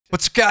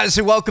What's up, guys,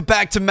 and welcome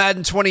back to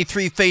Madden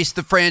 23 Face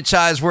the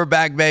Franchise. We're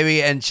back,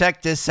 baby, and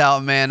check this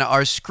out, man.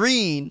 Our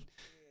screen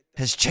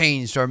has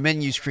changed, our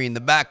menu screen,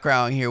 the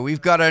background here.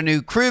 We've got our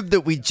new crib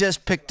that we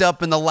just picked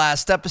up in the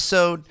last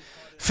episode.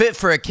 Fit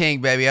for a king,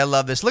 baby. I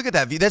love this. Look at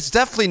that view. That's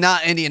definitely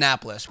not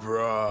Indianapolis.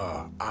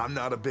 Bruh, I'm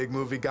not a big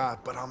movie guy,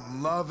 but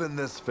I'm loving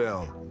this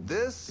film.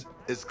 This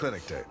is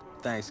clinic tape.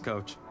 Thanks,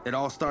 Coach. It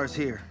all starts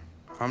here.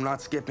 I'm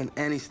not skipping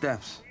any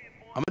steps.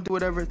 I'm gonna do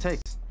whatever it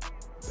takes.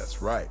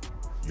 That's right.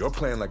 You're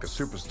playing like a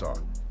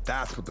superstar.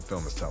 That's what the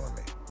film is telling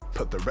me.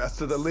 But the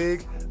rest of the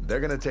league, they're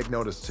gonna take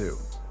notice too.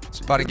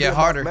 It's about to get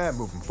harder. Man,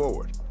 moving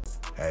forward.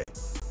 Hey,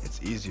 it's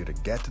easier to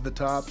get to the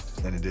top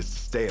than it is to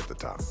stay at the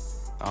top.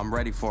 I'm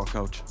ready for it,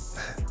 Coach.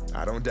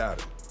 I don't doubt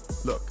it.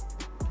 Look,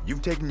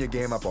 you've taken your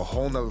game up a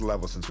whole nother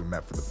level since we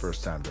met for the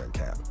first time during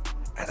camp.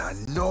 And I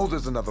know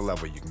there's another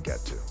level you can get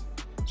to.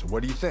 So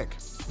what do you think?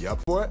 You up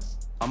for it?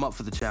 I'm up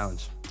for the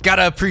challenge.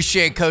 Gotta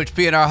appreciate Coach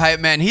being our hype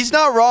man. He's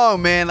not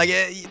wrong, man. Like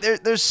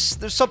there's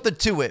something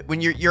to it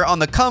when you're on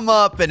the come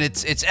up and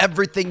it's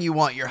everything you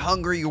want. You're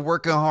hungry, you're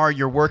working hard,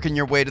 you're working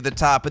your way to the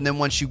top, and then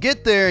once you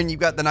get there and you've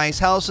got the nice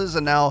houses,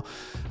 and now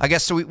I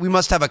guess so we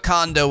must have a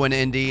condo in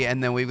Indy,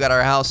 and then we've got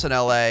our house in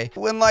LA.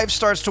 When life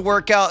starts to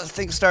work out,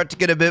 things start to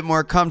get a bit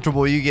more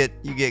comfortable. You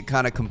get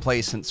kind of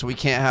complacent, so we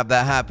can't have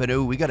that happen.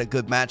 Ooh, we got a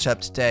good matchup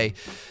today.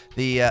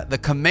 The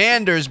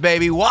Commanders,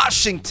 baby,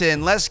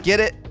 Washington. Let's get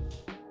it.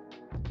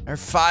 They're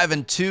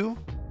 5-2.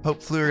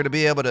 Hopefully we're going to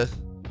be able to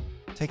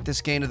take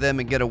this game to them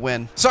and get a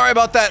win. Sorry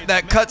about that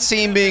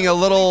cutscene being a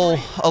little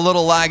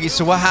laggy.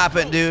 So what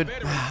happened, dude?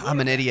 I'm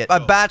an idiot. I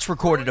batch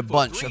recorded a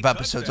bunch of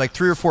episodes, like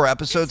 3 or 4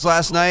 episodes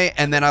last night,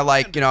 and then I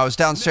was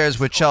downstairs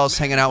with Chelsea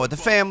hanging out with the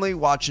family,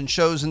 watching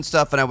shows and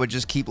stuff, and I would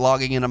just keep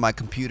logging into my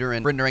computer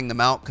and rendering them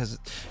out because,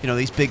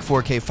 these big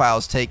 4K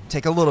files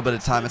take a little bit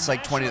of time. It's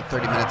like 20 to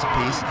 30 minutes a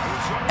piece.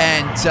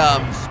 And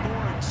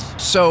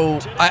so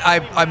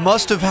I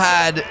must have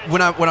had,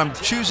 when I'm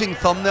choosing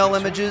thumbnail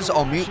images,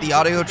 I'll mute the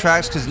audio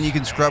tracks because then you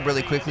can scrub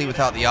really quickly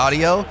without the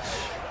audio.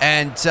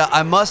 And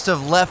I must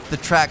have left the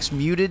tracks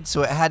muted,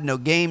 so it had no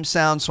game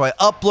sound. So I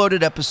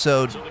uploaded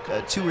episode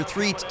 2 or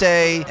 3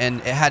 today,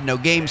 and it had no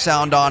game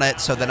sound on it.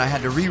 So then I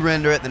had to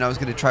re-render it. Then I was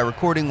going to try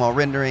recording while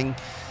rendering.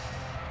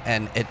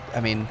 And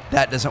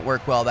that doesn't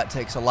work well. That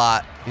takes a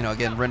lot.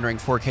 Again, rendering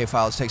 4K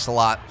files takes a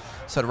lot.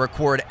 So to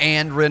record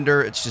and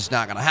render, it's just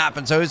not going to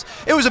happen. So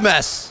it was a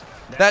mess.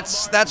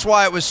 That's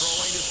why it was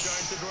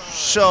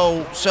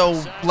so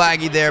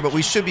laggy there, but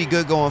we should be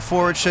good going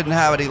forward. Shouldn't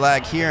have any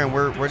lag here, and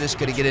we're just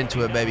going to get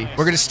into it, baby.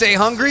 We're going to stay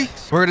hungry.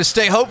 We're going to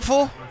stay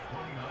hopeful.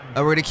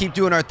 And we're going to keep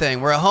doing our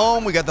thing. We're at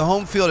home. We got the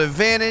home field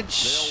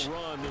advantage.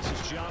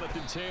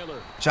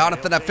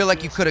 Jonathan, I feel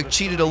like you could have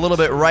cheated a little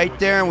bit right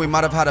there, and we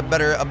might have had a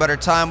better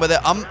time with it.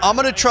 I'm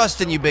going to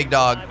trust in you, big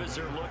dog.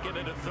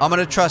 I'm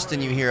going to trust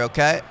in you here,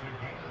 okay?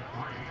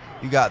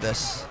 You got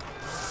this.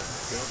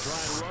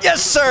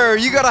 Yes, sir.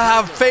 You got to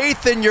have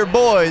faith in your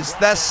boys.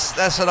 That's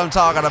what I'm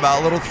talking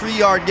about. A little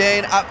 3-yard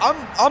gain.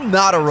 I'm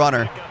not a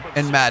runner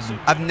in Madden.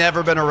 I've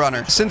never been a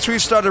runner. Since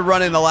we've started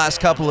running the last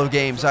couple of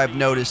games, I've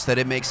noticed that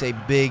it makes a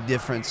big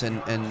difference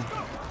in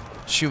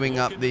chewing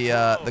up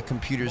the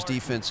computer's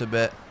defense a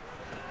bit.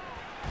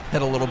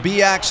 Hit a little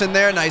B action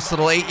there. Nice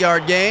little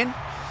 8-yard gain.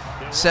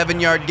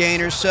 7-yard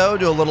gain or so.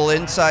 Do a little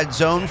inside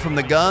zone from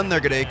the gun.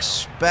 They're going to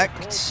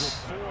expect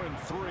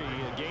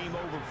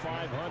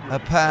a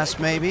pass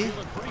maybe.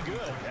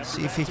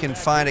 See if he can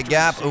find a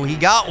gap. Oh, he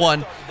got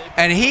one.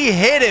 And he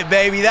hit it,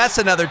 baby. That's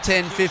another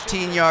 10,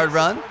 15-yard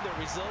run.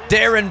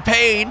 Darren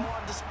Payne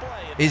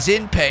is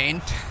in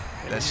pain.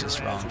 That's just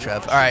wrong,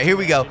 Trev. All right, here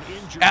we go.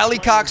 Alley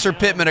Cox or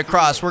Pittman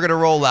across. We're going to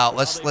roll out.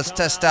 Let's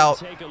test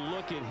out.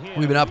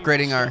 We've been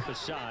upgrading our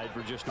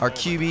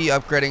QB,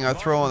 upgrading our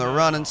throw on the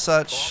run and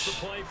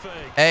such.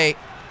 Hey,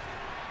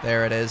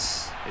 there it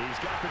is.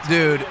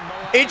 Dude,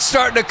 it's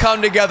starting to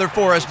come together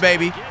for us,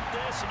 baby.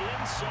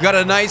 Got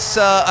a nice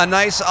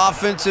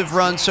offensive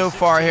run so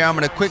far here. I'm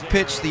going to quick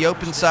pitch the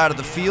open side of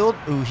the field.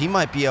 Ooh, he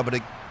might be able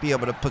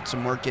to put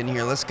some work in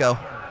here. Let's go.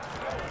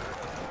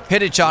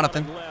 Hit it,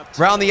 Jonathan.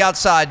 Round the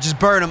outside. Just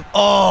burn him.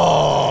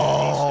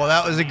 Oh,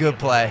 that was a good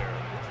play.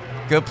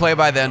 Good play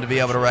by them to be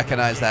able to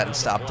recognize that and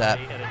stop that.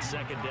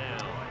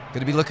 Going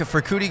to be looking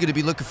for Cootie. Going to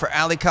be looking for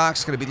Alley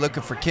Cox. Going to be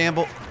looking for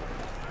Campbell.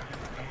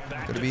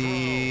 Going to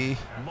be...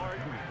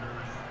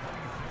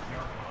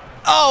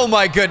 Oh,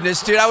 my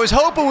goodness, dude. I was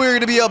hoping we were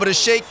going to be able to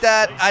shake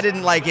that. I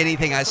didn't like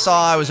anything I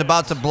saw. I was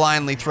about to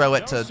blindly throw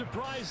it to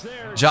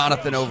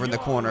Jonathan over in the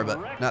corner,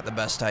 but not the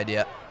best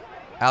idea.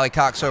 Alley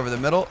Cox over the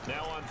middle.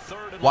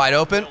 Wide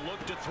open.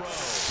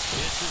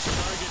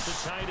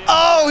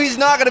 Oh, he's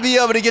not going to be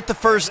able to get the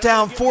first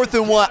down. 4th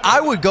and 1. I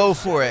would go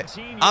for it.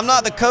 I'm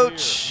not the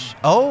coach.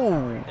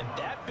 Oh.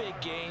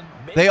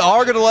 They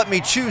are going to let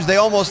me choose. They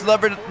almost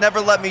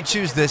never let me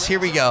choose this. Here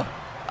we go.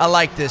 I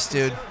like this,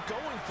 dude.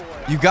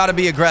 You got to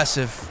be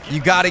aggressive.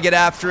 You got to get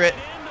after it.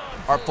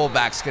 Our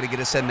fullback's going to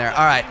get us in there.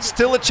 All right,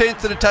 still a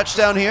chance at a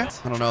touchdown here.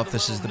 I don't know if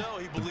this is the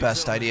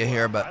best idea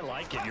here, but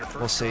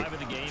we'll see.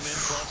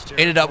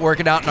 Ended up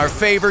working out in our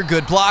favor.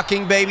 Good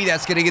blocking, baby.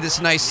 That's going to get us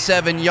a nice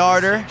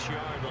 7-yarder.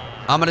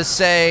 I'm going to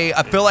say,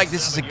 I feel like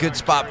this is a good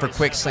spot for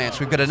quick slants.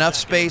 We've got enough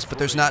space, but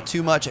there's not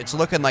too much. It's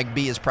looking like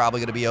B is probably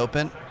going to be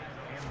open.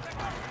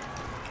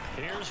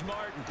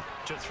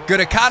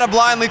 Gonna kind of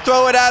blindly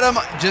throw it at him.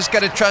 Just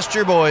got to trust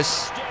your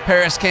boys.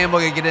 Paris Campbell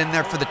going to get in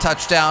there for the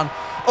touchdown.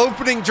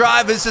 Opening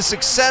drive is a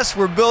success.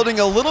 We're building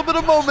a little bit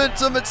of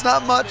momentum. It's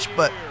not much,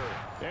 but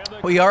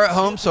we are at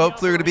home, so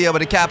hopefully we're going to be able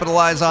to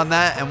capitalize on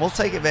that, and we'll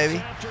take it,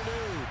 baby.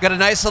 Got a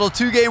nice little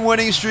 2-game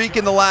winning streak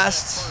in the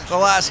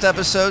last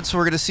episode, so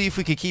we're going to see if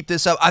we can keep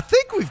this up. I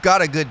think we've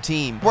got a good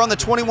team. We're on the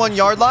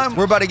 21-yard line.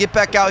 We're about to get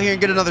back out here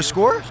and get another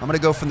score. I'm going to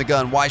go from the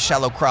gun. Y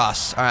shallow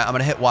cross. All right, I'm going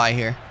to hit Y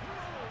here.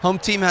 Home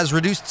team has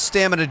reduced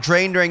stamina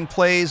drain during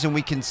plays, and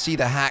we can see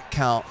the hack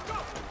count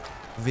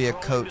via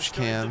Coach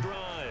Cam.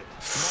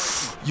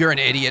 You're an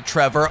idiot,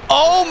 Trevor.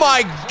 Oh,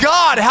 my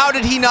God. How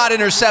did he not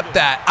intercept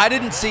that? I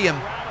didn't see him.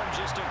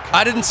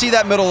 I didn't see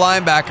that middle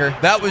linebacker.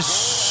 That was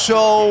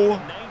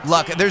so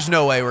lucky. There's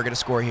no way we're going to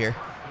score here.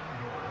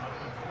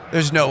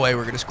 There's no way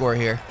we're going to score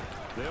here.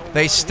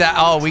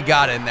 Oh, we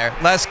got in there.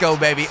 Let's go,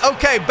 baby.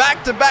 Okay,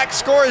 back-to-back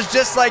scores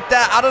just like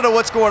that. I don't know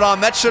what's going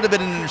on. That should have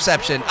been an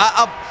interception.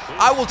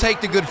 I will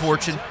take the good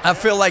fortune. I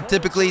feel like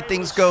typically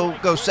things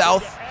go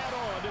south,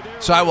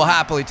 so I will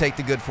happily take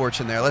the good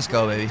fortune there. Let's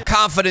go, baby.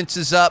 Confidence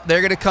is up.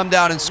 They're going to come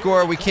down and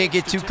score. We can't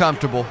get too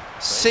comfortable.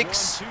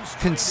 6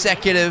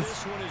 consecutive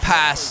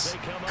pass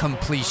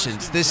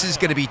completions. This is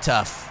going to be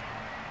tough.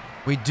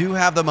 We do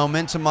have the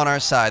momentum on our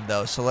side,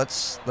 though, so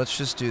let's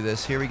just do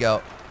this. Here we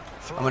go.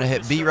 I'm going to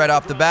hit B right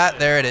off the bat.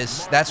 There it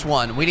is. That's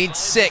 1. We need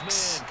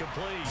 6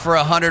 for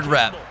 100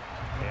 rep.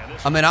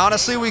 I mean,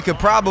 honestly, we could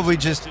probably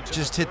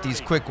just hit these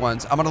quick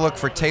ones. I'm going to look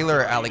for Taylor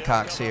or Ali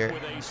Cox here.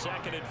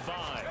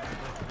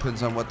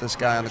 Depends on what this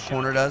guy on the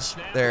corner does.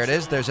 There it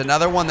is. There's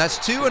another one.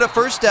 That's 2 and a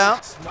first down.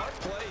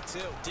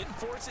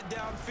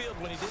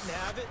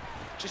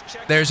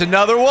 There's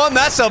another one.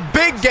 That's a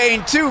big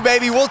gain, too,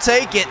 baby. We'll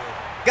take it.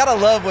 Gotta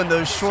love when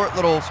those short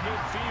little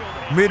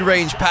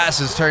mid-range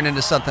passes turn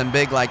into something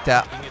big like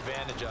that.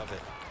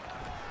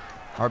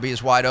 RB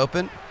is wide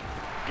open.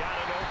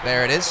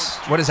 There it is.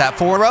 What is that,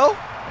 4-0?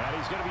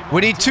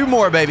 We need 2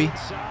 more, baby.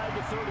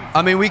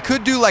 I mean, we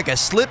could do like a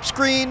slip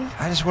screen.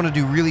 I just want to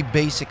do really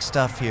basic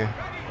stuff here.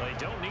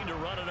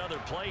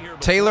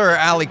 Taylor or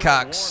Ali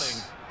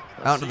Cox?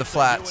 Out into the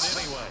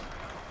flats.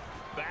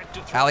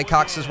 Ali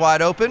Cox is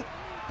wide open.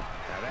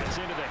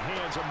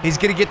 He's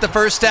going to get the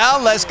first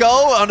down. Let's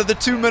go. Under the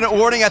 2-minute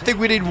warning. I think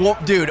we need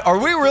one. Dude, are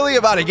we really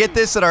about to get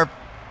this at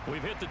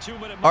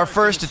our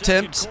first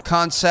attempt?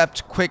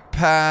 Concept, quick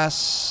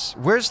pass.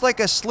 Where's like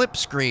a slip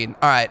screen?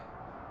 All right.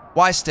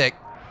 Y stick.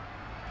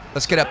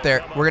 Let's get up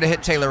there. We're going to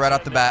hit Taylor right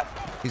off the bat.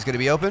 He's going to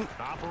be open.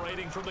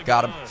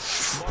 Got him.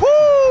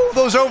 Woo!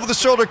 Those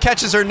over-the-shoulder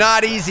catches are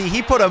not easy.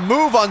 He put a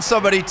move on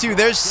somebody, too.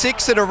 There's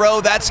 6 in a row.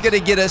 That's going to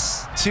get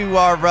us to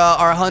our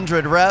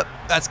 100 rep.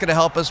 That's going to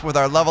help us with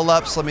our level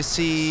ups. Let me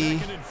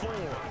see.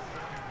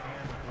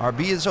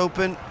 RB is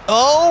open.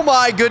 Oh,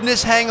 my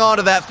goodness. Hang on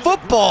to that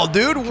football,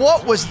 dude.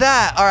 What was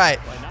that? All right.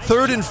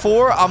 3rd and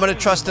 4. I'm going to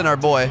trust in our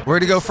boy. We're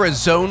going to go for a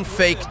zone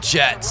fake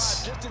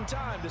Jets.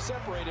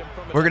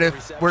 We're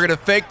gonna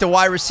fake the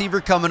wide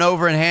receiver coming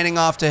over and handing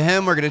off to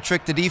him. We're gonna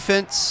trick the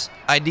defense,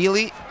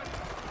 ideally,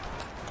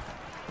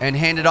 and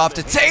hand it off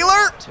to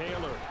Taylor.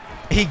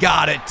 He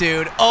got it,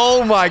 dude.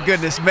 Oh my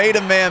goodness, made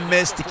a man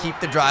miss to keep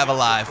the drive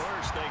alive.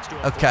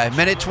 Okay,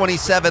 minute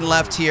 27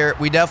 left here.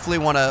 We definitely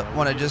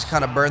wanna just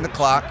kind of burn the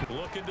clock.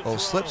 Little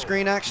slip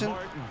screen action.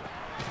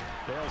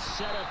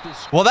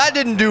 Well, that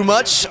didn't do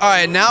much. All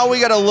right, now we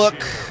gotta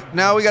look.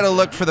 Now we gotta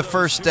look for the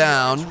first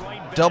down.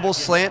 Double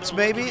slants,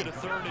 maybe.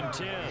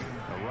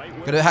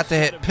 Gonna have to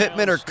hit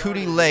Pittman or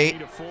Cootie late.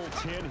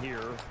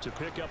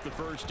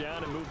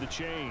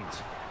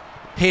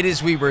 Hit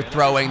as we were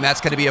throwing.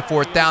 That's gonna be a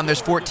 4th down. There's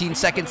 14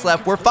 seconds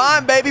left. We're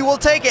fine, baby. We'll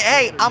take it.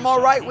 Hey, I'm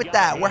all right with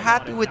that. We're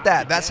happy with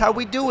that. That's how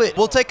we do it.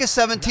 We'll take a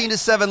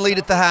 17-7 lead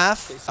at the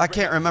half. I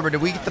can't remember.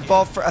 Did we get the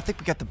ball first? I think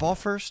we got the ball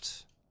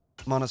first.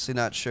 I'm honestly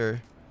not sure.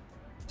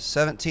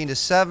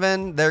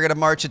 17-7. They're gonna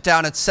march it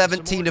down at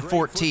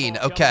 17-14.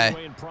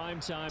 Okay.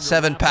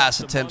 7 pass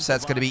attempts.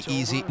 That's gonna be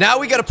easy. Now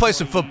we gotta play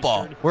some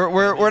football.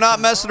 We're not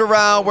messing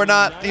around. We're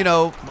not, you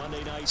know,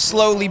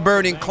 slowly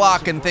burning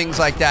clock and things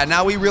like that.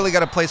 Now we really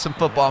gotta play some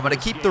football. I'm gonna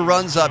keep the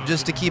runs up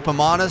just to keep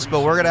them honest,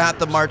 but we're gonna have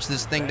to march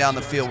this thing down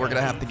the field. We're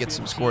gonna have to get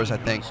some scores, I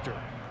think,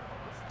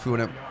 if we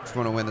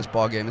wanna win this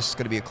ball game. This is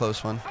gonna be a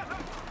close one.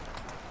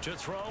 To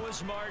throw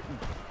is Martin.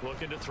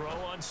 Looking to throw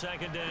on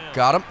 2nd down.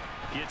 Got him.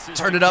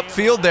 Turn it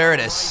upfield. There it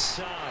is.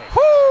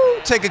 Woo!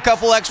 Take a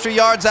couple extra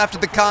yards after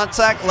the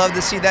contact. Love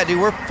to see that,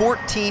 dude. We're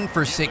 14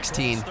 for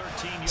 16.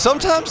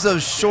 Sometimes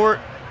those short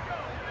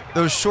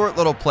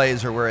little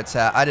plays are where it's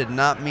at. I did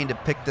not mean to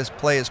pick this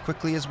play as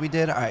quickly as we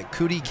did. All right,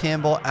 Cootie,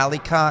 Campbell, Ali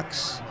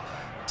Cox,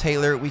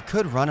 Taylor. We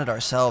could run it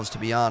ourselves, to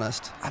be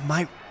honest. I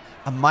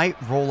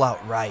might roll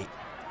out right.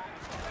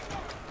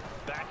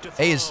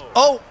 A is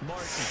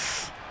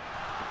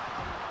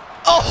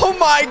Oh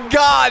my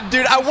God,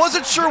 dude. I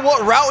wasn't sure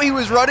what route he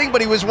was running, but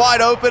he was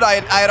wide open.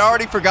 I had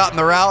already forgotten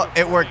the route.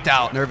 It worked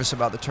out. Nervous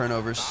about the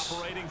turnovers.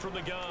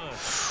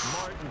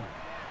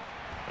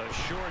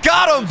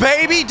 Got him,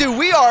 baby. Dude,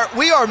 we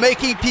are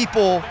making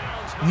people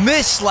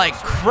miss like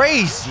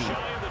crazy.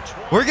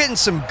 We're getting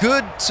some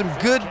good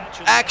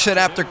action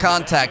after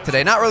contact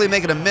today. Not really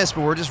making a miss,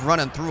 but we're just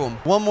running through them.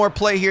 One more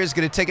play here is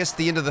going to take us to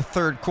the end of the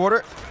third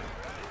quarter.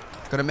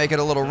 Going to make it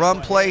a little run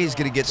play. He's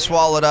going to get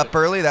swallowed up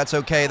early. That's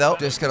okay, though.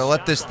 Just going to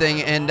let this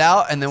thing end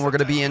out, and then we're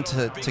going to be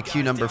into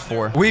Q number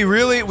 4. We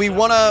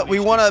want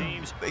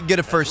to get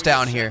a first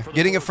down here.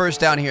 Getting a first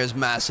down here is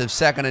massive.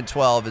 2nd and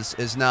 12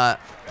 is not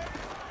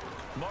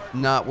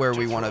where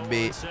we want to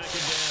be.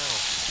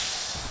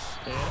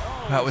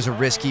 That was a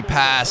risky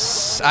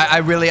pass. I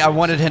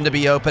wanted him to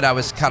be open. I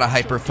was kind of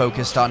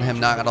hyper-focused on him,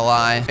 not going to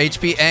lie.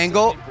 HP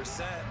angle.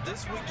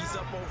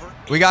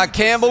 We got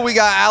Campbell, we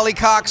got Allie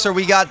Cox, or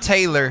we got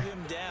Taylor.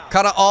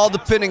 Kind of all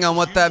depending on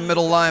what that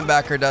middle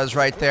linebacker does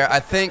right there.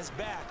 I thought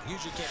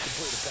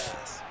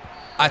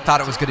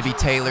it was going to be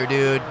Taylor,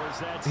 dude.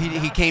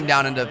 He came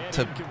down into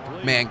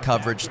man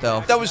coverage,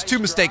 though. That was 2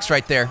 mistakes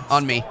right there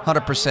on me,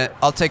 100%.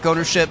 I'll take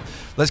ownership.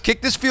 Let's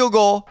kick this field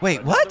goal.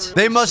 Wait, what?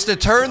 They must have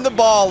turned the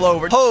ball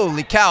over.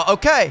 Holy cow.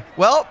 Okay,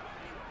 well,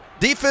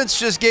 defense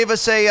just gave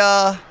us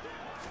a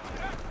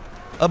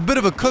bit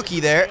of a cookie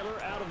there.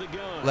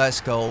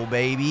 Let's go,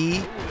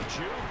 baby.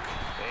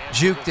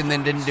 Juked and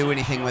then didn't do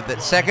anything with it.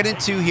 2nd and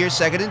 2 here.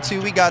 2nd and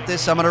 2. We got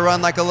this. I'm going to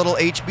run like a little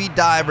HB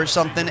dive or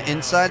something.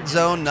 Inside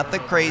zone.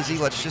 Nothing crazy.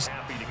 Let's just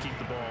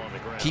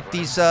keep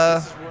these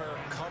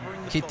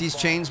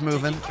chains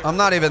moving. I'm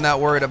not even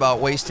that worried about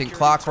wasting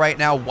clock right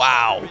now.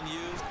 Wow.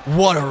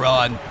 What a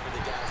run.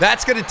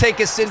 That's going to take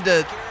us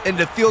into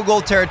field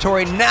goal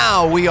territory.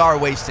 Now we are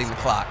wasting the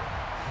clock.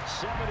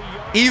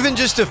 Even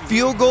just a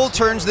field goal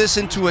turns this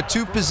into a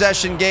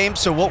 2-possession game.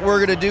 So what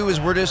we're going to do is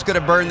we're just going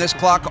to burn this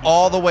clock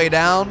all the way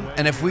down.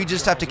 And if we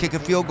just have to kick a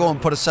field goal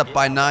and put us up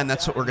by 9,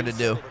 that's what we're going to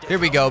do. Here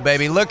we go,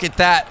 baby. Look at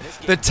that.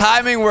 The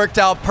timing worked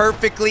out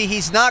perfectly.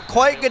 He's not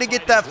quite going to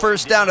get that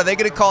first down. Are they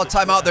going to call a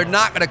timeout? They're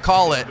not going to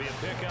call it.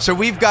 So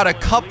we've got a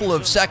couple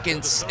of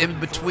seconds in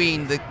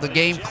between the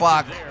game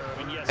clock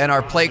and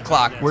our play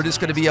clock. We're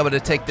just going to be able to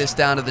take this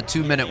down to the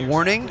 2-minute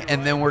warning,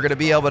 and then we're going to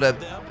be able to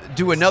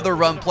do another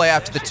run play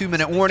after the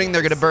 2-minute warning.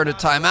 They're going to burn a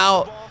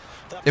timeout.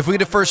 If we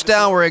get a first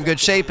down, we're in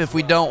good shape. If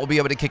we don't, we'll be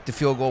able to kick the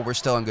field goal. We're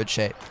still in good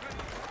shape.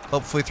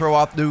 Hopefully throw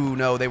off.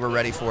 No, they were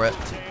ready for it.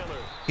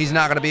 He's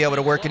not going to be able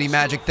to work any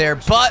magic there,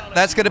 but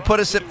that's going to put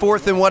us at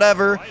 4th and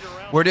whatever.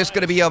 We're just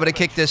going to be able to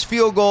kick this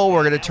field goal.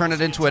 We're going to turn it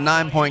into a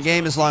 9-point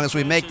game as long as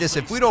we make this.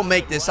 If we don't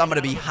make this, I'm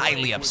going to be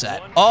highly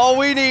upset. All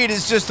we need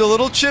is just a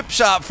little chip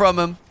shot from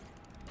him.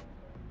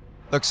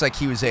 Looks like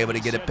he was able to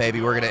get it,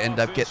 baby. We're going to end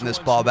up getting this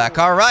ball back.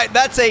 All right,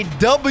 that's a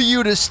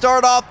W to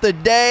start off the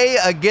day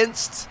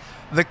against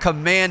the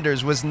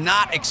Commanders. Was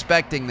not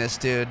expecting this,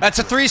 dude. That's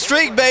a 3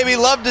 streak, baby.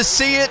 Love to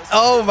see it.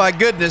 Oh, my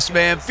goodness,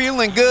 man.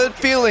 Feeling good,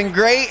 feeling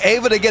great.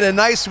 Able to get a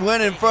nice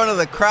win in front of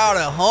the crowd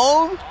at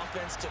home.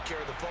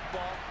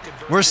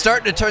 We're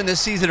starting to turn this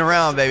season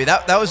around, baby.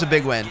 That was a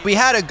big win. We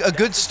had a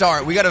good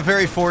start. We got a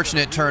very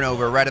fortunate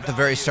turnover right at the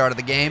very start of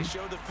the game.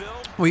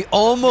 We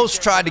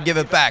almost tried to give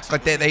it back.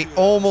 Like they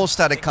almost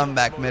had a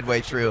comeback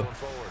midway through.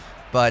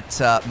 But,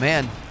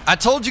 man, I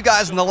told you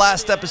guys in the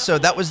last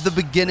episode that was the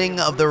beginning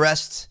of the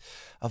rest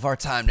of our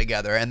time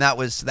together. And that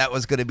was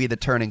going to be the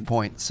turning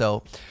point.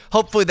 So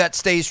hopefully that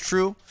stays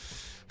true.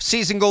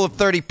 Season goal of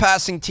 30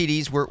 passing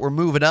TDs. We're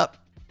moving up.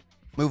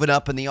 Moving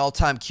up in the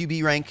all-time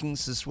QB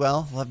rankings as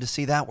well. Love to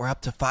see that. We're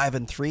up to 5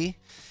 and 3.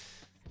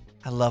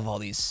 I love all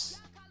these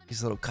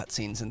little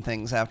cutscenes and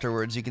things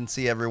afterwards. You can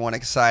see everyone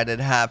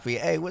excited, happy.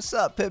 Hey, what's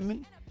up,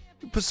 Pittman?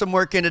 You put some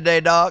work in today,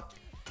 dog.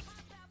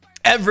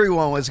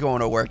 Everyone was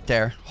going to work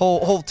there.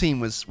 Whole team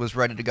was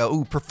ready to go.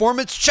 Ooh,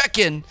 performance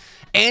check-in.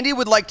 Andy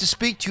would like to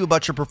speak to you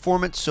about your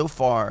performance so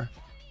far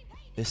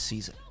this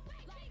season.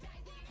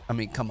 I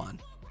mean, come on.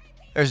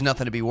 There's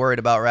nothing to be worried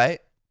about, right?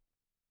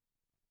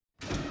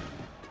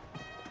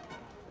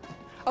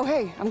 Oh,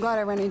 hey, I'm glad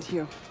I ran into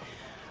you.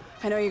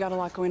 I know you got a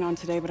lot going on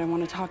today, but I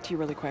want to talk to you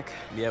really quick.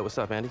 Yeah, what's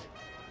up, Andy?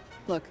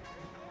 Look,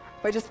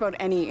 by just about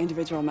any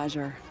individual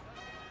measure,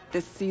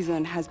 this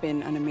season has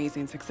been an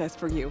amazing success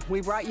for you.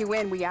 We brought you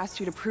in, we asked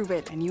you to prove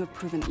it, and you have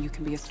proven that you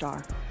can be a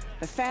star.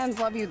 The fans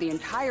love you, the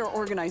entire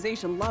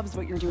organization loves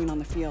what you're doing on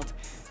the field.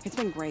 It's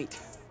been great.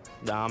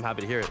 Nah, I'm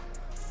happy to hear it.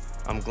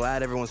 I'm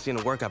glad everyone's seeing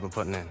the work I've been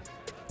putting in.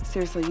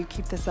 Seriously, you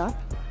keep this up,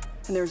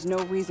 and there's no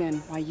reason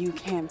why you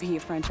can't be a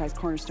franchise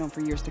cornerstone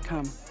for years to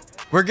come.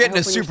 We're getting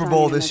a Super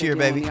Bowl this year,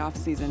 baby. In the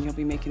offseason, you'll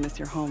be making this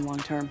your home long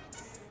term.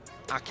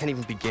 I can't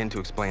even begin to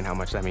explain how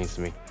much that means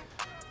to me.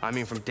 I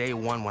mean, from day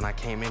one when I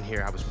came in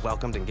here, I was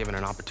welcomed and given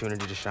an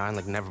opportunity to shine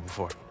like never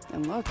before.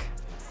 And look,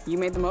 you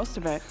made the most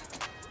of it.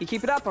 You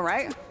keep it up, all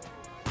right?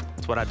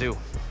 That's what I do.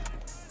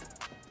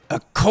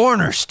 A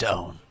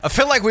cornerstone. I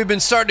feel like we've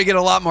been starting to get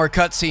a lot more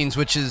cutscenes,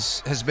 which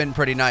has been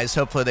pretty nice.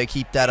 Hopefully they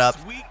keep that up.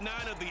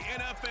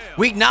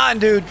 Week 9,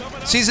 dude.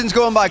 Season's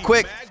going by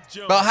quick.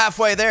 About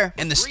halfway there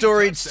in the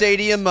storied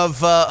stadium of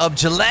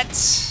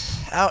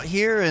Gillette out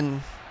here,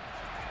 and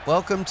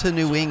welcome to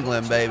New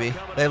England, baby.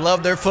 They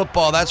love their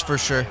football, that's for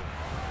sure.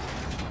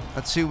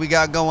 Let's see what we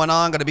got going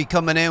on. Going to be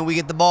coming in. We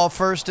get the ball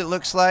first, it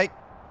looks like.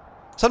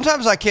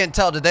 Sometimes I can't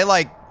tell. Did they,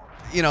 like,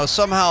 you know,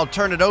 somehow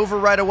turn it over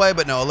right away?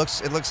 But no, it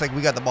looks like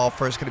we got the ball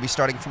first. Going to be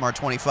starting from our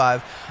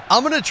 25.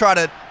 I'm going to try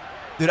to,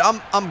 dude,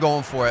 I'm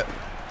going for it.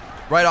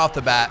 Right off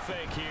the bat.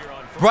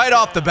 Right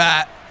off the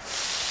bat.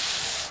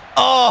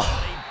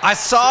 Oh, I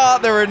saw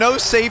there were no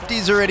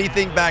safeties or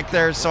anything back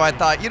there, so I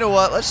thought, you know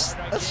what? Let's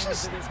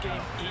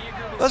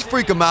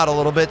freak them out a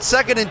little bit.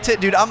 2nd and 10,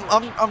 dude.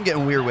 I'm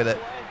getting weird with it.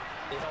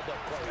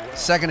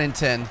 2nd and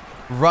 10,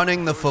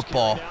 running the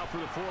football.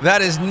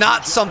 That is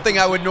not something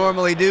I would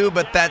normally do,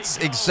 but that's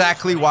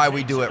exactly why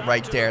we do it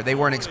right there. They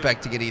weren't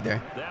expecting it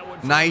either.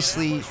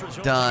 Nicely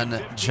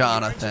done,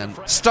 Jonathan.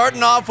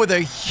 Starting off with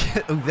a,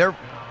 they're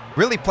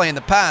really playing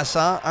the pass,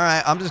 huh? All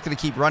right, I'm just gonna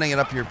keep running it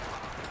up your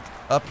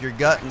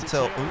gut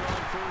until,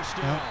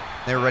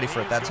 they were ready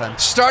for it that time.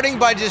 Starting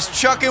by just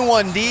chucking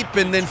one deep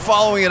and then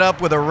following it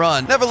up with a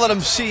run. Never let them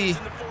see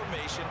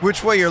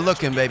which way you're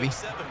looking, baby.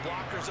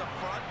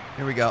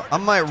 Here we go. I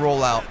might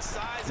roll out.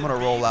 I'm going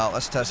to roll out.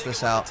 Let's test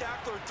this out.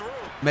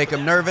 Make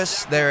them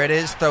nervous. There it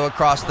is. Throw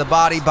across the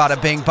body. Bada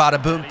bing,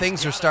 bada boom.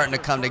 Things are starting to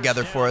come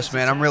together for us,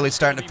 man. I'm really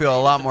starting to feel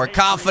a lot more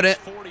confident.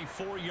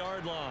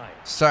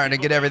 Starting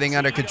to get everything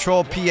under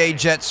control. PA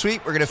jet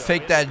sweep. We're going to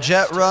fake that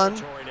jet run.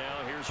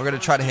 We're going to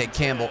try to hit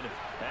Campbell.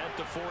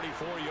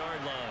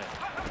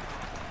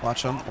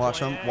 Watch him. Watch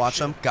him.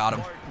 Watch him. Got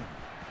him.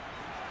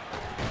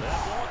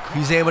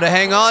 He's able to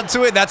hang on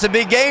to it. That's a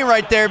big game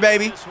right there,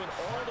 baby.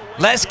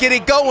 Let's get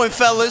it going,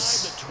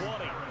 fellas.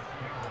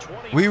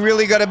 We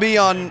really got to be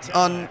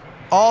on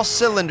all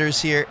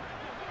cylinders here.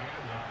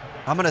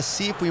 I'm going to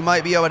see if we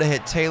might be able to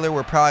hit Taylor.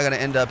 We're probably going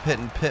to end up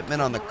hitting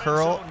Pittman on the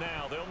curl.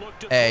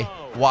 A,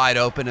 wide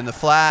open in the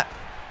flat.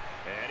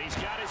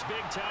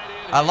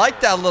 I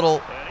like that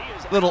little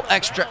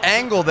extra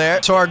angle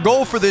there. So our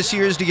goal for this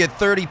year is to get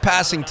 30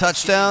 passing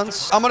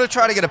touchdowns. I'm going to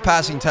try to get a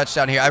passing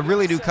touchdown here. I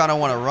really do kind of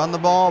want to run the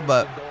ball,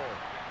 but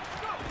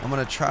I'm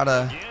going to try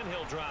to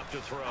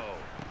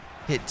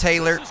hit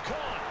Taylor.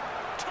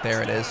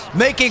 There it is.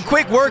 Making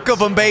quick work of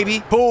them,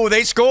 baby. Oh,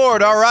 they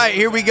scored. All right,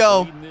 here we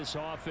go.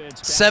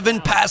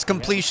 7 pass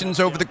completions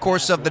over the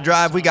course of the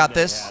drive. We got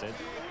this.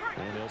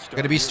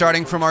 Going to be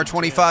starting from our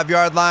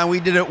 25-yard line. We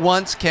did it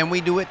once. Can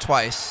we do it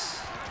twice?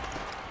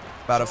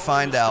 About to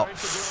find out.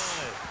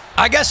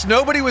 I guess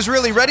nobody was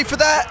really ready for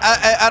that.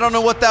 I don't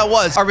know what that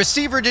was. Our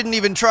receiver didn't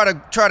even try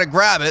to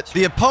grab it.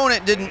 The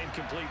opponent didn't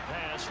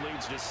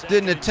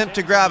attempt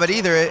to grab it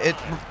either. It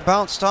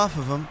bounced off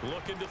of him.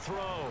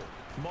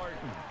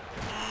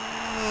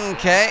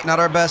 Okay, not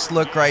our best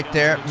look right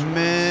there.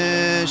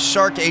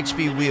 Shark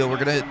HB wheel. We're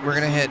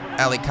gonna hit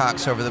Ali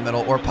Cox over the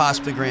middle, or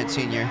possibly Grant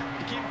Sr.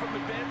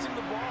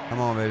 Come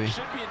on, baby.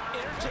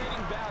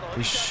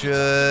 We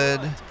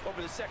should.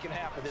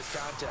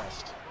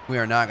 We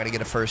are not going to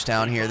get a first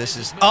down here. This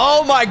is,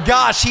 oh my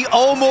gosh, he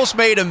almost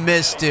made a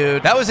miss,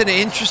 dude. That was an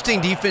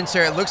interesting defense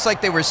there. It looks like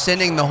they were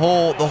sending the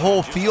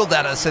whole field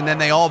at us, and then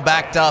they all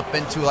backed up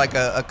into like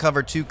a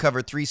cover 2,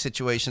 cover 3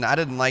 situation. I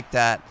didn't like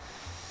that.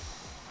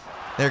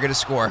 They're going to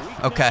score.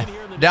 Okay.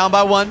 Down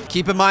by 1.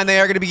 Keep in mind they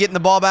are going to be getting the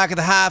ball back at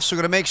the half, so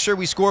we're going to make sure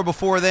we score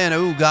before then.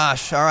 Oh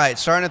gosh. All right,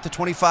 starting at the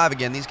 25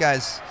 again. These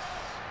guys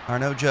are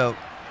no joke.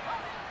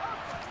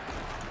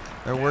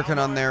 They're working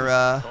on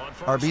their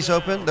RB's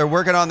open. They're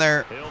working on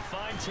their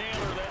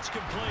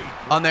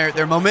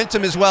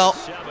momentum as well.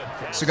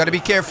 So got to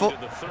be careful.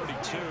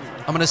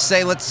 I'm going to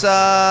say let's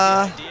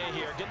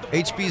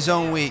HB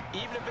zone weak.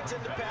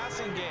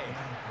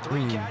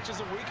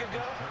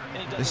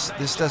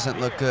 This doesn't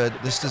look good.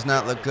 This does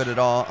not look good at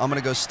all. I'm going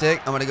to go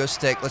stick. I'm going to go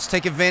stick. Let's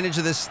take advantage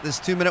of this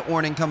 2-minute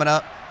warning coming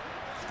up.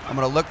 I'm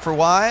going to look for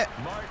Y.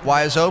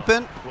 Y is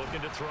open.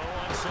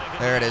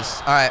 There it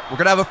is. All right, we're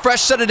going to have a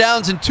fresh set of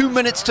downs in 2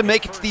 minutes to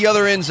make it to the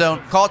other end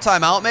zone. Call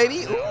timeout,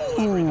 maybe?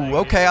 Ooh,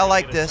 okay, I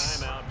like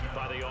this.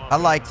 I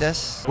like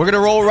this. We're going to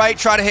roll right,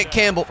 try to hit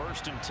Campbell.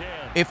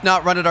 If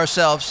not, run it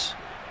ourselves.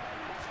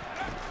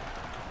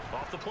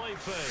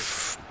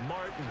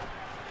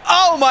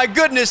 Oh, my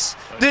goodness.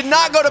 Did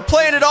not go to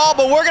plan at all,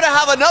 but we're going to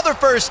have another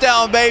first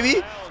down,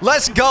 baby.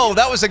 Let's go.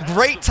 That was a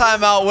great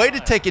timeout. Way to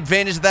take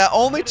advantage of that.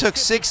 Only took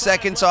 6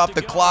 seconds off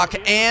the clock,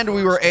 and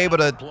we were able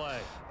to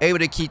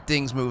keep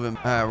things moving.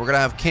 All right, we're going to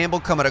have Campbell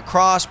coming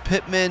across.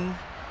 Pittman,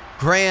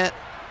 Grant.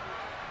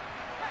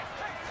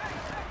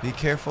 Be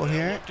careful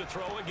here.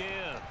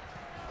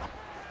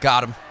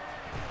 Got him.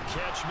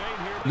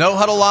 No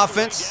huddle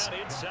offense.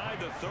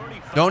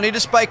 Don't need to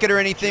spike it or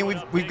anything.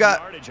 We've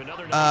got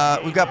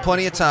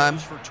plenty of time.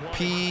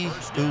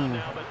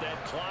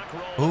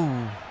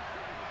 Ooh.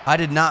 I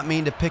did not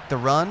mean to pick the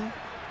run,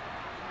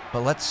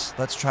 but let's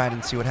try it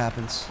and see what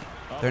happens.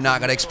 They're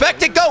not gonna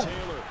expect it. Go!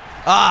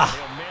 All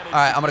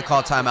right, I'm gonna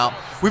call timeout.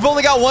 We've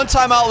only got 1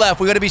 timeout left.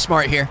 We gotta be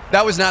smart here.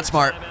 That was not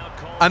smart.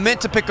 I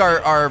meant to pick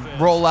our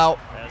rollout,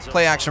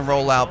 play action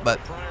rollout, but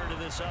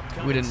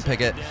We didn't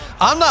pick it.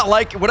 I'm not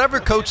like whatever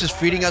coach is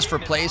feeding us for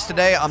plays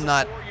today. I'm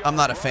not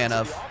a fan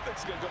of.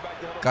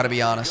 Got to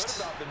be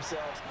honest.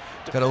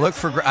 Got to look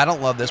for. I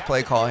don't love this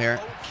play call here.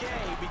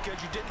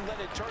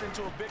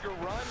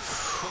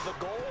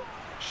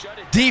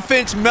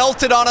 Defense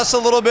melted on us a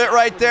little bit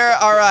right there.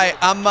 All right,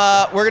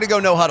 we're gonna go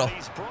no huddle.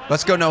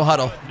 Let's go no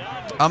huddle.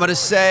 I'm gonna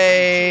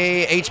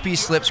say HP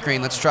slip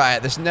screen. Let's try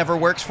it. This never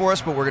works for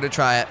us, but we're gonna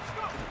try it.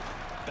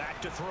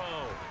 Back to throw.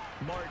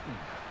 Martin.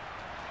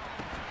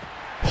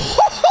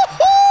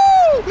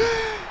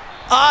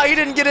 He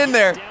didn't get in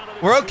there.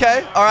 We're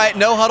okay. All right,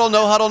 no huddle,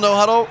 no huddle, no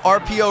huddle.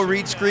 RPO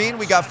read screen.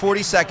 We got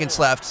 40 seconds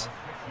left.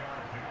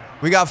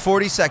 We got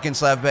 40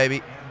 seconds left,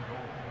 baby.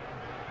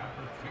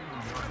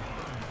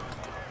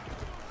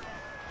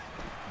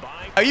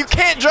 You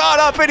can't draw it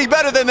up any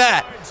better than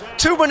that.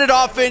 2-minute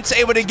offense,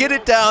 able to get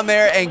it down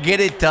there and get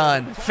it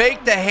done.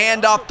 Fake the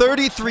handoff,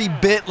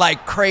 33-bit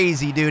like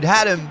crazy, dude.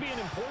 Had him,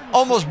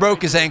 almost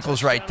broke his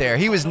ankles right there.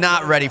 He was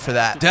not ready for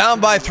that. Down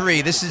by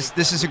 3. This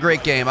is a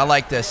great game. I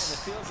like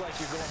this.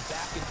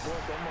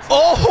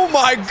 Oh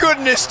my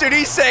goodness, dude.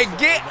 He said,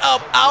 get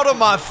up out of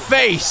my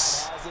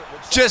face.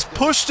 Just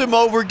pushed him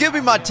over. Give me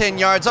my 10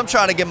 yards. I'm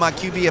trying to give my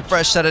QB a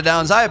fresh set of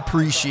downs. I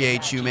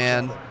appreciate you,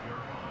 man.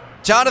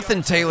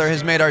 Jonathan Taylor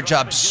has made our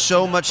job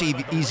so much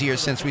easier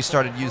since we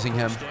started using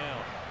him.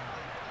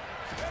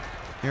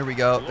 Here we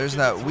go. There's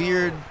that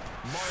weird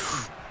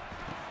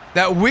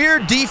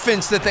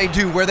defense that they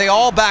do where they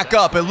all back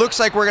up. It looks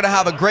like we're going to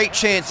have a great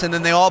chance, and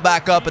then they all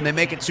back up, and they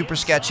make it super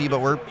sketchy,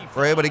 but we're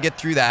able to get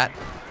through that.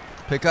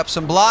 Pick up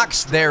some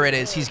blocks. There it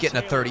is. He's getting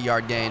a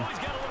 30-yard gain.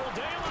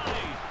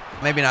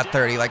 Maybe not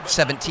 30, like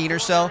 17 or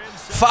so.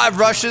 5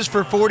 rushes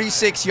for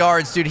 46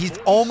 yards, dude. He's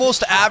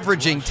almost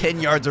averaging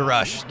 10 yards a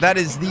rush. That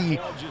is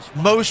the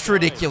most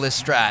ridiculous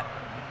strat.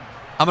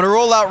 I'm going to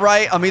roll out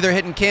right. I'm either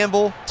hitting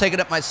Campbell, taking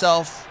it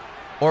myself,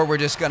 or we're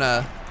just going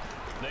to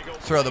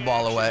throw the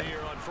ball away.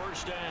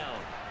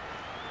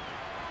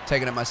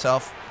 Taking it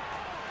myself.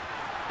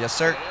 Yes,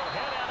 sir.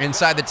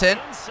 Inside the 10.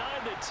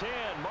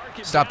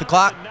 Stop the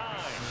clock.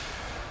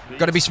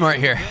 Got to be smart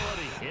here.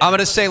 I'm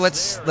gonna say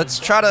let's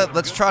try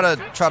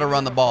to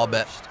run the ball a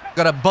bit.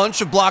 Got a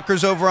bunch of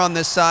blockers over on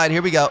this side.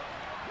 Here we go.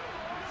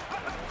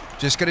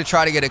 Just gonna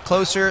try to get it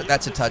closer.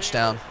 That's a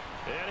touchdown,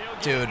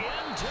 dude.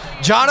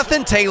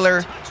 Jonathan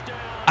Taylor,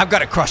 I've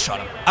got a crush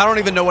on him. I don't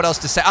even know what else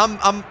to say. I'm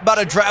about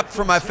to draft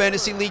for my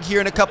fantasy league here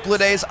in a couple of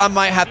days. I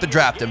might have to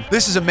draft him.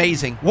 This is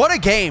amazing. What a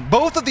game!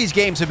 Both of these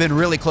games have been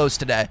really close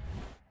today.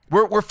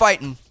 We're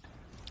fighting.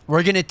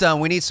 We're getting it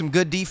done. We need some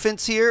good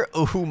defense here.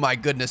 Oh, my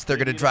goodness. They're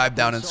going to drive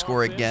down and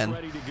score again.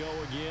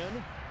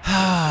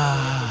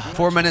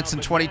 4 minutes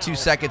and 22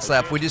 seconds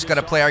left. We just got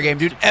to play our game.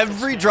 Dude,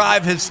 every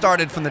drive has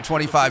started from the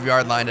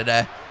 25-yard line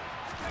today.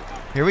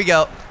 Here we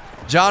go.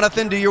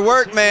 Jonathan, do your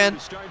work, man.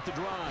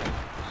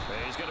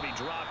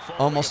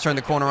 Almost turned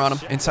the corner on him.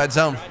 Inside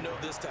zone.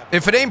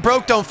 If it ain't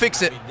broke, don't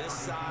fix it.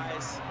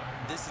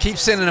 Keep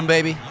sending them,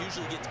 baby.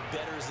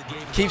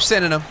 Keep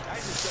sending them.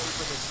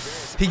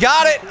 He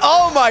got it.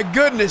 Oh my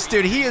goodness,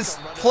 dude. He is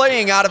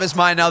playing out of his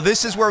mind. Now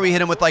this is where we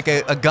hit him with like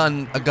a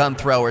gun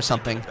throw or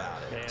something.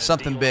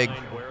 Something big.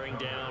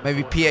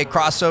 Maybe PA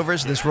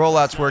crossovers. This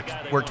rollout's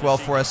worked well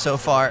for us so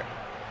far.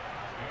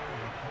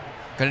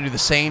 Gonna do the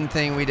same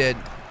thing we did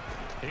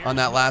on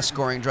that last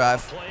scoring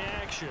drive.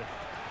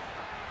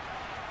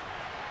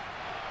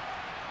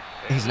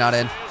 He's not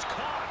in.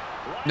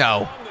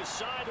 No.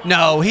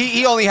 No,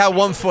 he only had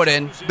 1 foot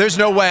in. There's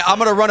no way. I'm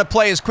gonna run a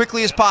play as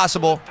quickly as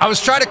possible. I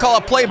was trying to call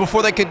a play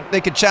before they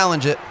could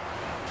challenge it.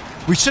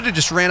 We should have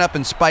just ran up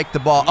and spiked the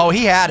ball. Oh,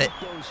 he had it.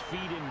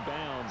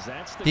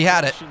 He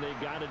had it.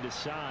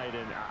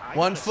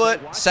 1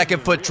 foot,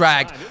 2nd foot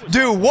drag.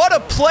 Dude, what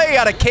a play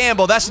out of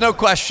Campbell. That's no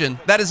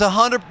question. That is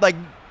 100, like,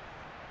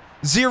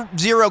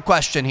 zero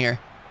question here.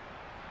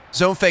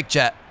 Zone fake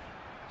jet.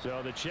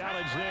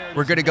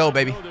 We're good to go,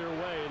 baby.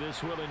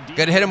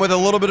 Gonna hit him with a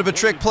little bit of a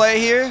trick play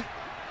here.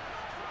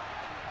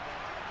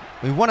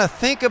 We want to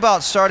think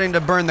about starting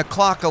to burn the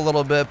clock a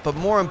little bit, but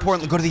more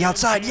importantly, go to the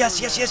outside. Yes,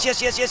 yes, yes, yes,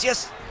 yes, yes,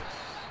 yes.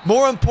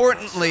 More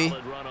importantly,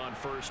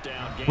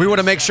 we want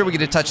to make sure we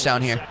get a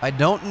touchdown here. I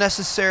don't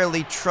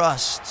necessarily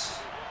trust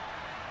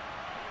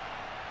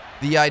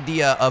the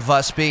idea of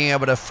us being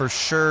able to for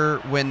sure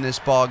win this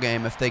ball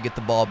game if they get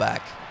the ball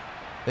back.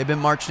 They've been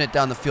marching it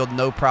down the field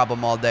no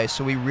problem all day,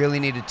 so we really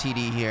need a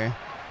TD here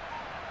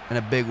in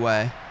a big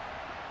way.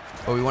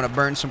 But we want to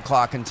burn some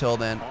clock until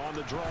then.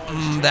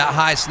 That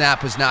high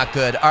snap was not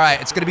good. All right,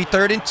 it's going to be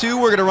 3rd and 2.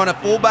 We're going to run a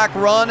fullback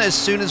run as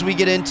soon as we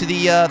get into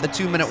the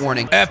 2-minute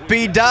warning.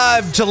 FB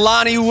dive,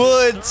 Jelani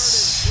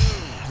Woods.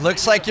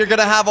 Looks like you're going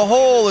to have a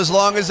hole as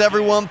long as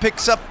everyone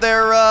picks up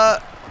their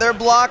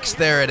blocks.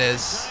 There it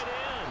is.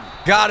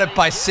 Got it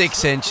by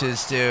 6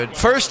 inches, dude.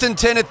 1st and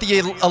 10 at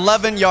the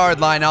 11-yard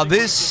line. Now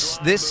this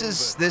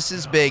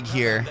is big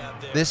here.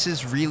 This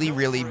is really,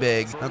 really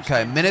big.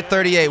 Okay, minute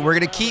 38. We're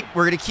gonna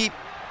keep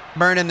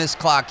burning this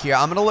clock here.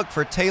 I'm gonna look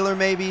for Taylor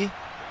maybe.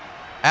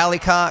 Alley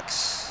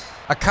Cox.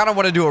 I kind of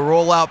want to do a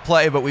rollout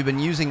play, but we've been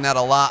using that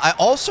a lot. I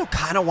also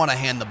kind of want to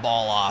hand the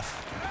ball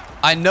off.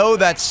 I know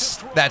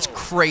that's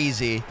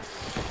crazy.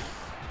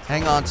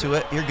 Hang on to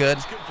it. You're good.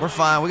 We're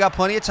fine. We got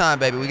plenty of time,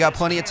 baby. We got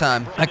plenty of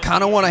time. I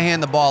kind of want to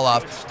hand the ball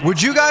off.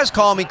 Would you guys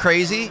call me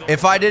crazy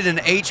if I did an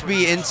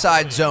HB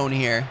inside zone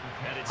here?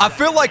 I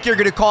feel like you're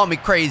going to call me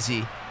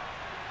crazy.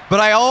 But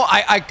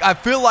I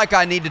feel like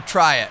I need to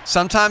try it.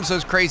 Sometimes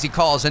those crazy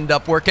calls end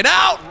up working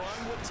out.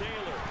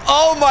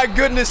 Oh, my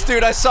goodness,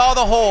 dude. I saw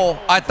the hole.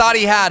 I thought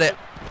he had it.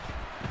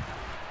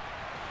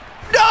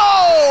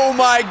 No,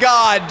 my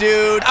God,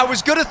 dude. I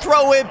was going to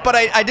throw it, but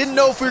I didn't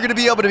know if we were going to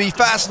be able to be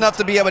fast enough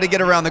to be able to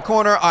get around the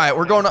corner. All right,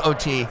 we're going to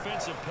OT.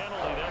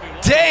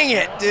 Dang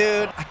it,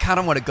 dude. I kind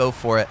of want to go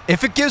for it.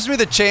 If it gives me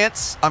the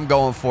chance, I'm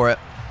going for it.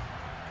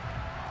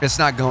 It's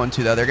not going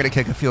to, though. They're going to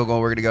kick a field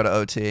goal. We're going to go to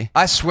OT.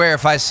 I swear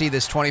if I see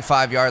this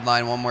 25-yard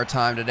line one more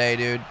time today,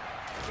 dude,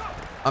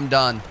 I'm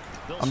done.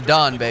 I'm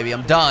done, baby.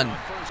 I'm done.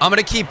 I'm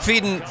going to keep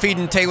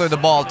feeding Taylor the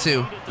ball,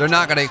 too. They're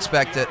not going to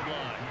expect it.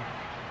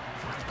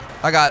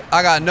 I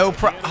got no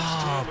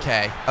oh,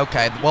 okay.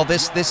 Okay. Well,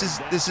 this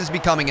is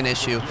becoming an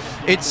issue.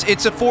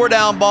 It's a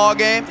 4-down ball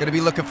game. Gonna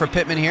be looking for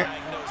Pittman here.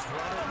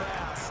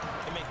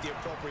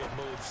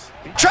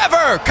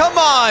 Trevor, come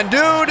on,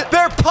 dude.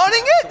 They're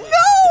punting it?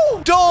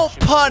 No! Don't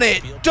punt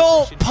it.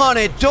 Don't punt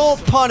it.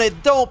 Don't punt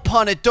it. Don't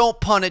punt it. Don't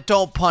punt it.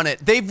 Don't punt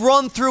it. They've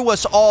run through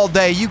us all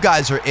day. You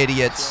guys are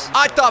idiots.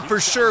 I thought for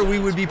sure we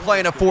would be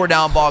playing a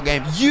 4-down ball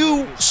game.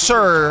 You,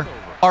 sir,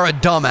 are a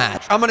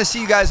dumbass. I'm gonna see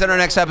you guys in our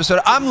next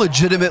episode. I'm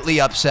legitimately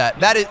upset.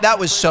 That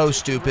was so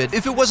stupid.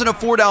 If it wasn't a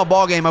 4-down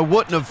ball game, I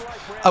wouldn't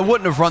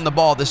have run the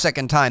ball the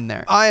second time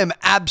there. I am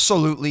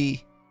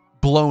absolutely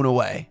blown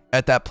away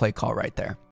at that play call right there.